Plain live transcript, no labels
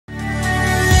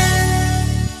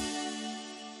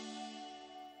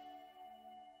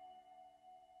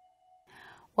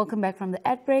Welcome back from the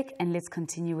ad break, and let's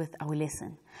continue with our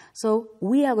lesson. So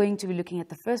we are going to be looking at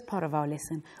the first part of our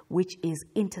lesson, which is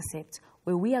intercepts,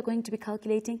 where we are going to be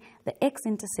calculating the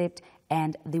x-intercept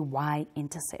and the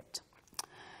y-intercept.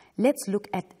 Let's look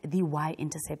at the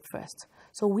y-intercept first.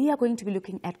 So we are going to be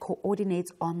looking at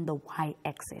coordinates on the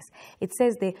y-axis. It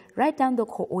says there, write down the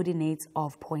coordinates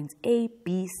of points A,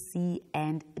 B, C,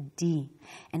 and D.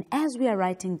 And as we are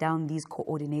writing down these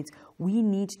coordinates, we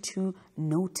need to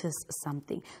notice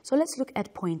something. So let's look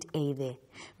at point A there.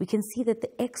 We can see that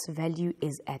the x value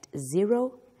is at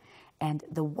 0 and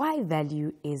the y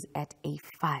value is at a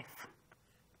 5.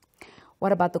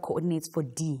 What about the coordinates for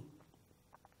D?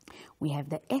 We have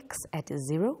the x at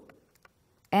 0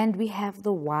 and we have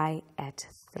the y at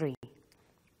 3.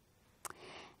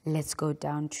 Let's go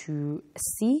down to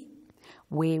C,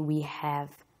 where we have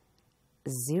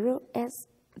 0 as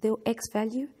the x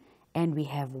value and we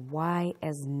have y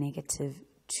as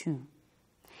 -2.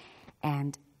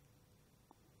 And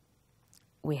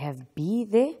we have B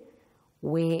there,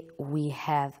 where we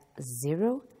have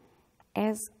 0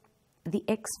 as the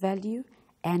x value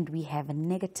and we have a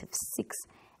 -6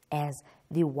 as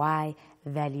the y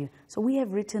value. So we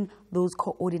have written those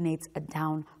coordinates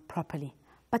down properly.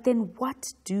 But then what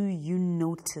do you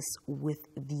notice with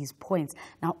these points?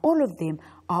 Now all of them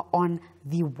are on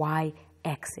the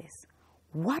y-axis.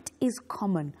 What is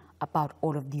common about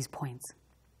all of these points?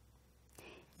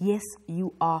 Yes,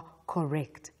 you are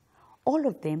correct. All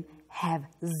of them have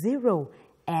 0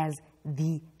 as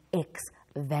the x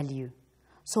value.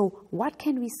 So what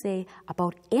can we say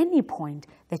about any point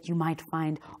that you might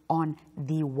find on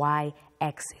the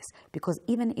y-axis? Because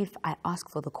even if I ask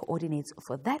for the coordinates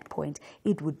for that point,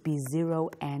 it would be 0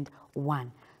 and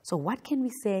 1. So what can we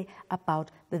say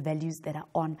about the values that are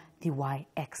on the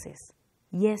y-axis?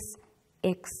 Yes,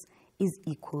 x is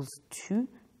equals to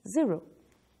 0.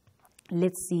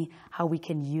 Let's see how we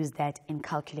can use that in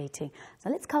calculating. So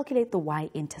let's calculate the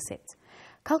y-intercept.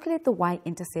 Calculate the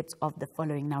y-intercepts of the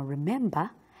following. Now remember,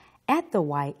 at the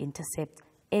y-intercept,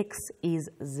 x is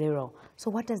 0. So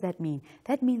what does that mean?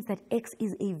 That means that x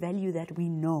is a value that we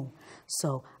know.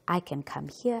 So I can come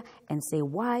here and say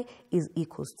y is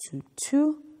equals to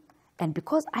 2. And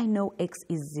because I know x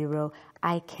is 0,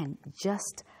 I can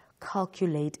just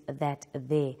calculate that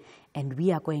there. And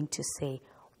we are going to say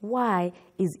y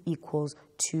is equals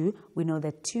to, we know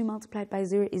that 2 multiplied by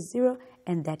 0 is 0,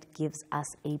 and that gives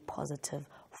us a positive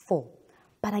 4.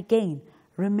 But again,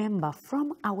 remember,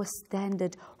 from our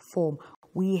standard form,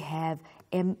 we have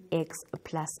mx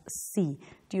plus c.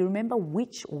 Do you remember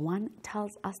which one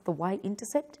tells us the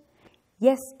y-intercept?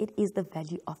 Yes, it is the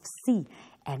value of c.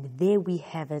 And there we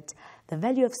have it. The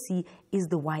value of c is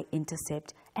the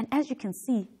y-intercept. And as you can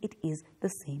see, it is the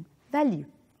same value.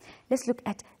 Let's look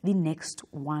at the next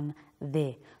one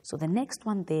there. So the next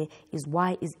one there is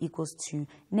y is equals to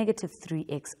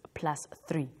 -3x plus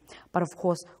 3. But of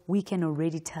course, we can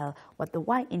already tell what the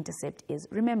y-intercept is.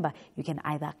 Remember, you can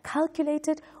either calculate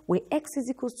it where x is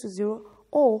equals to 0,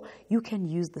 or you can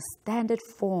use the standard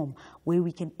form where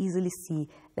we can easily see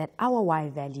that our y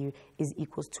value is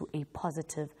equals to a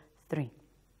positive 3.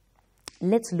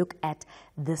 Let's look at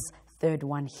this third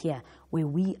one here, where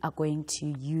we are going to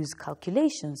use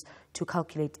calculations to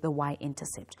calculate the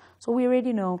y-intercept. So we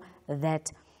already know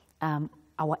that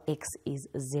our x is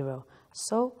 0.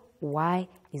 So y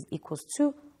is equals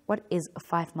to, what is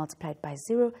 5 multiplied by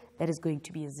 0? That is going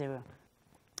to be a 0.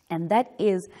 And that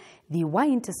is the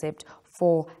y-intercept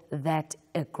for that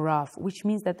graph, which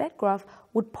means that that graph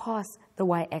would pass the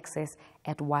y-axis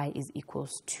at y is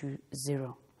equals to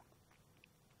 0.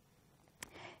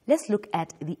 Let's look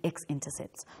at the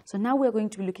x-intercepts. So now we're going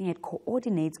to be looking at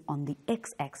coordinates on the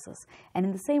x-axis. And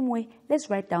in the same way,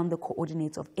 let's write down the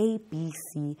coordinates of A, B,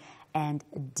 C, and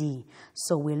D.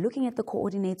 So we're looking at the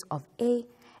coordinates of A,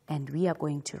 and we are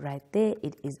going to write there,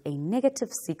 it is a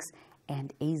 -6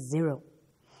 and a 0.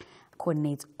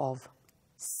 Coordinates of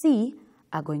C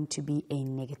are going to be a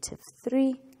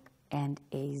 -3 and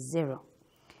a 0.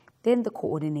 Then the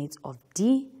coordinates of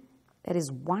D, that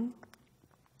is 1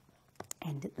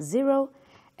 and 0,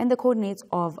 and the coordinates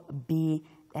of B,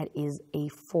 that is a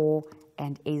 4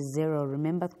 and a 0.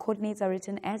 Remember, the coordinates are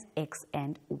written as x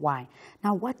and y.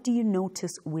 Now, what do you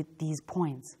notice with these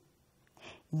points?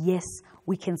 Yes,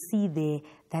 we can see there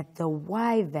that the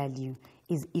y value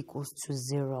is equals to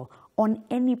 0 on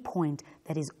any point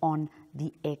that is on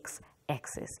the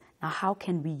x-axis. Now, how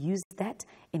can we use that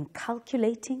in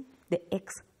calculating the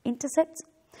x-intercepts?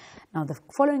 Now, the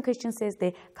following question says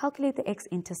they calculate the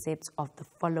x-intercepts of the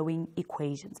following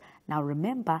equations. Now,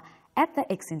 remember, at the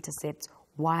x-intercepts,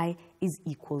 y is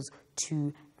equals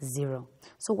to 0.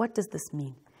 So what does this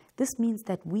mean? This means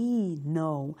that we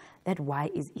know that y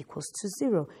is equals to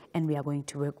 0, and we are going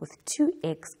to work with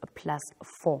 2x plus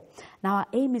 4. Now our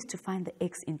aim is to find the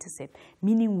x-intercept,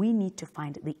 meaning we need to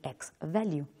find the x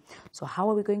value. So how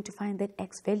are we going to find that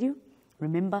x value?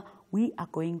 Remember, we are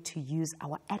going to use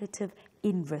our additive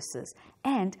inverses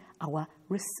and our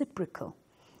reciprocal,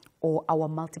 or our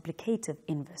multiplicative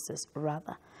inverses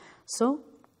rather. So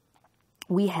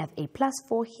we have a plus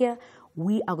 4 here.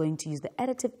 We are going to use the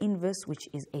additive inverse, which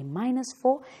is a minus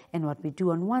 4. And what we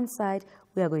do on one side,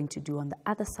 we are going to do on the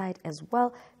other side as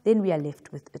well. Then we are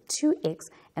left with a 2x.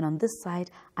 And on this side,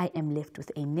 I am left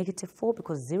with a negative 4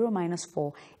 because 0 minus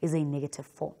 4 is a negative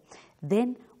 4.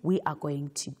 Then we are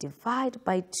going to divide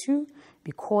by 2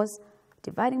 because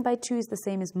dividing by 2 is the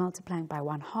same as multiplying by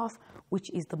 1/2, which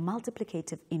is the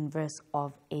multiplicative inverse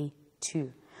of a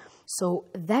 2. So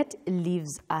that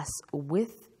leaves us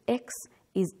with x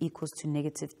is equals to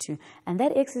negative 2. And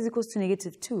that x is equals to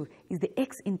negative 2 is the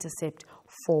x-intercept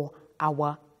for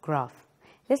our graph.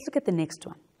 Let's look at the next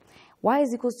one. Y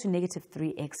is equals to negative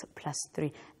 3x plus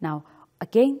 3. Now,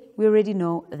 again, we already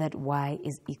know that y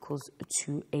is equals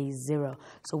to a 0.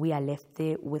 So we are left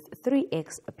there with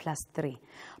 3x plus 3.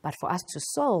 But for us to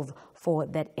solve for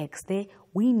that x there,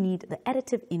 we need the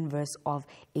additive inverse of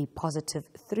a positive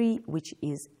 3, which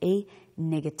is a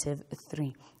negative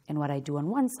 3. And what I do on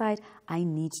one side, I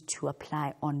need to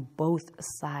apply on both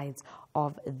sides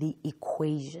of the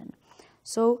equation.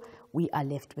 So we are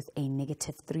left with a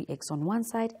negative 3x on one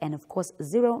side, and of course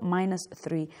 0 minus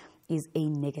 3 is a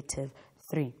negative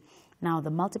 3. Now the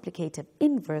multiplicative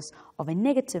inverse of a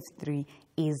negative 3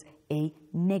 is a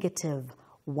negative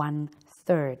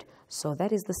 1/3. So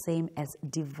that is the same as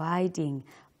dividing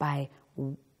by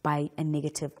a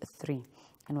negative 3.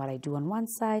 And what I do on one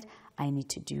side, I need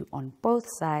to do on both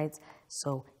sides.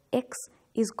 So x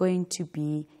is going to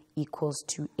be equals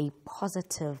to a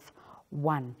positive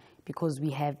 1 because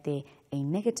we have there a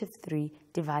negative 3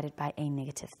 divided by a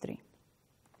negative 3.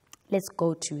 Let's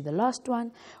go to the last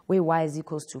one where y is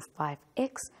equals to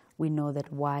 5x. We know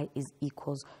that y is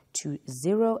equals to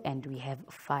 0 and we have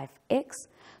 5x.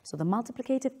 So the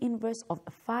multiplicative inverse of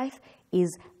 5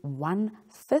 is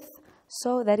 1/5.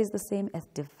 So that is the same as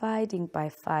dividing by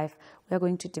 5. We are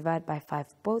going to divide by 5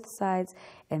 both sides,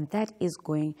 and that is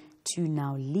going to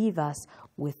now leave us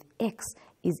with x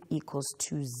is equals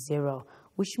to 0,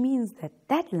 which means that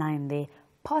that line there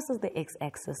passes the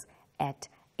x-axis at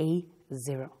a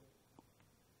 0.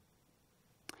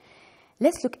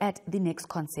 Let's look at the next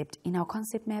concept in our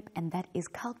concept map, and that is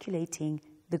calculating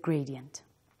the gradient.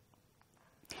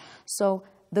 So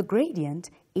the gradient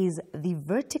is the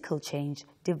vertical change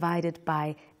divided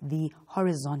by the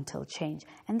horizontal change.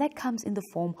 And that comes in the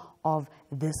form of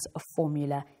this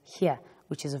formula here,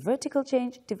 which is a vertical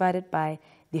change divided by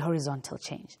the horizontal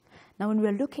change. Now, when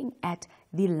we're looking at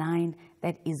the line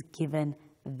that is given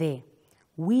there,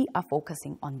 we are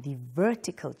focusing on the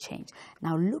vertical change.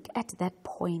 Now, look at that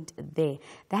point there.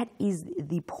 That is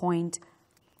the point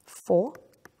 4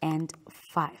 and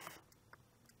 5.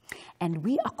 And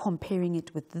we are comparing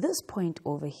it with this point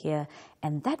over here,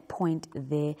 and that point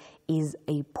there is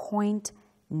a point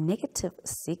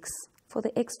 -6 for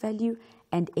the x value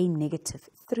and a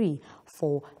 -3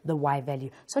 for the y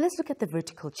value. So let's look at the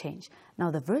vertical change.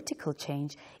 Now the vertical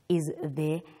change is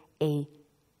there a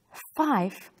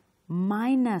 5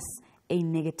 minus a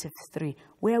 -3.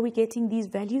 Where are we getting these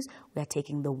values? We are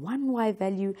taking the one y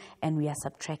value and we are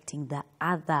subtracting the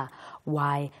other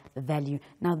y value.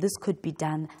 Now this could be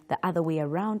done the other way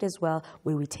around as well,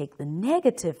 where we take the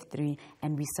 -3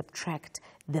 and we subtract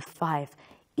the 5.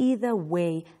 Either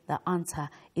way, the answer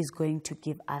is going to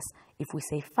give us, if we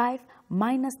say 5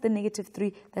 minus the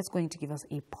 -3, that's going to give us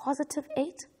a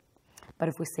 +8. But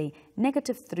if we say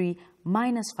 -3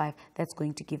 minus 5, that's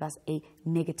going to give us a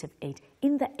 -8.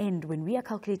 In the end, when we are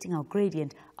calculating our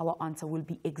gradient, our answer will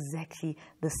be exactly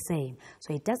the same.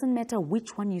 So it doesn't matter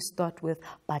which one you start with,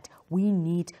 but we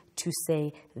need to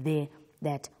say there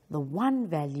that the one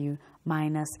value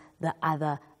minus the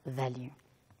other value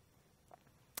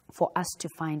for us to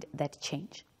find that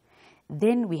change.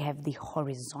 Then we have the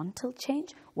horizontal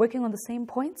change, working on the same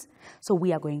points. So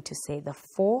we are going to say the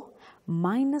 4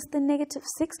 minus the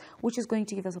 -6, which is going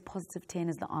to give us a +10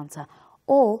 as the answer.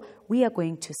 Or we are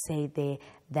going to say there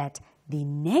that the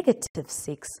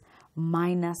 -6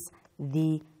 minus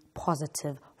the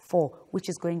 +4, which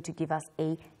is going to give us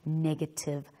a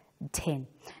 -10.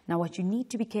 Now what you need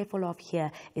to be careful of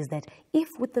here is that if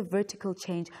with the vertical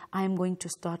change, I am going to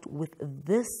start with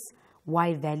this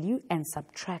y value and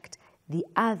subtract the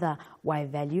other y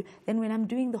value, then when I'm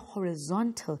doing the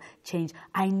horizontal change,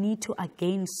 I need to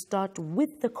again start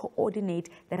with the coordinate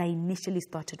that I initially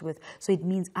started with. So it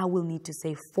means I will need to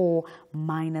say 4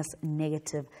 minus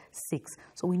negative 6.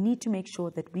 So we need to make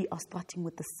sure that we are starting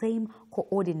with the same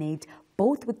coordinate,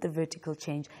 both with the vertical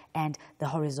change and the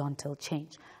horizontal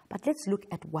change. But let's look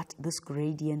at what this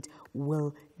gradient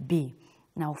will be.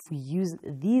 Now, if we use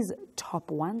these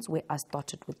top ones where I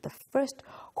started with the first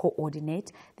coordinate,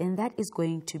 then that is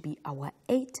going to be our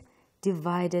 8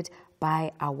 divided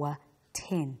by our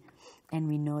 10. And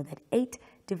we know that 8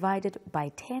 divided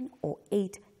by 10, or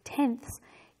 8/10,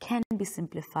 can be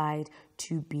simplified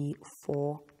to be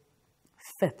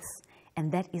 4/5.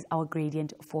 And that is our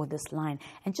gradient for this line.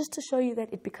 And just to show you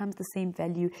that it becomes the same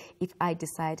value if I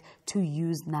decide to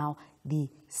use now the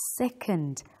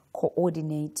second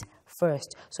coordinate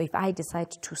first. So if I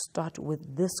decide to start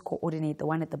with this coordinate, the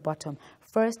one at the bottom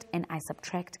first, and I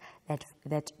subtract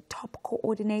that top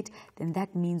coordinate, then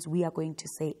that means we are going to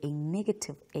say a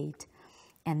 -8,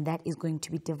 and that is going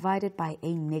to be divided by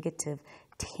a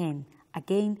 -10.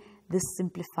 Again, this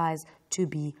simplifies to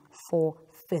be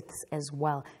 4/5 as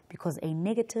well, because a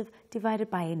negative divided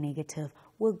by a negative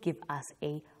will give us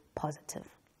a positive.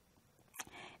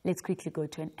 Let's quickly go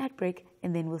to an ad break,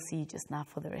 and then we'll see you just now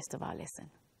for the rest of our lesson.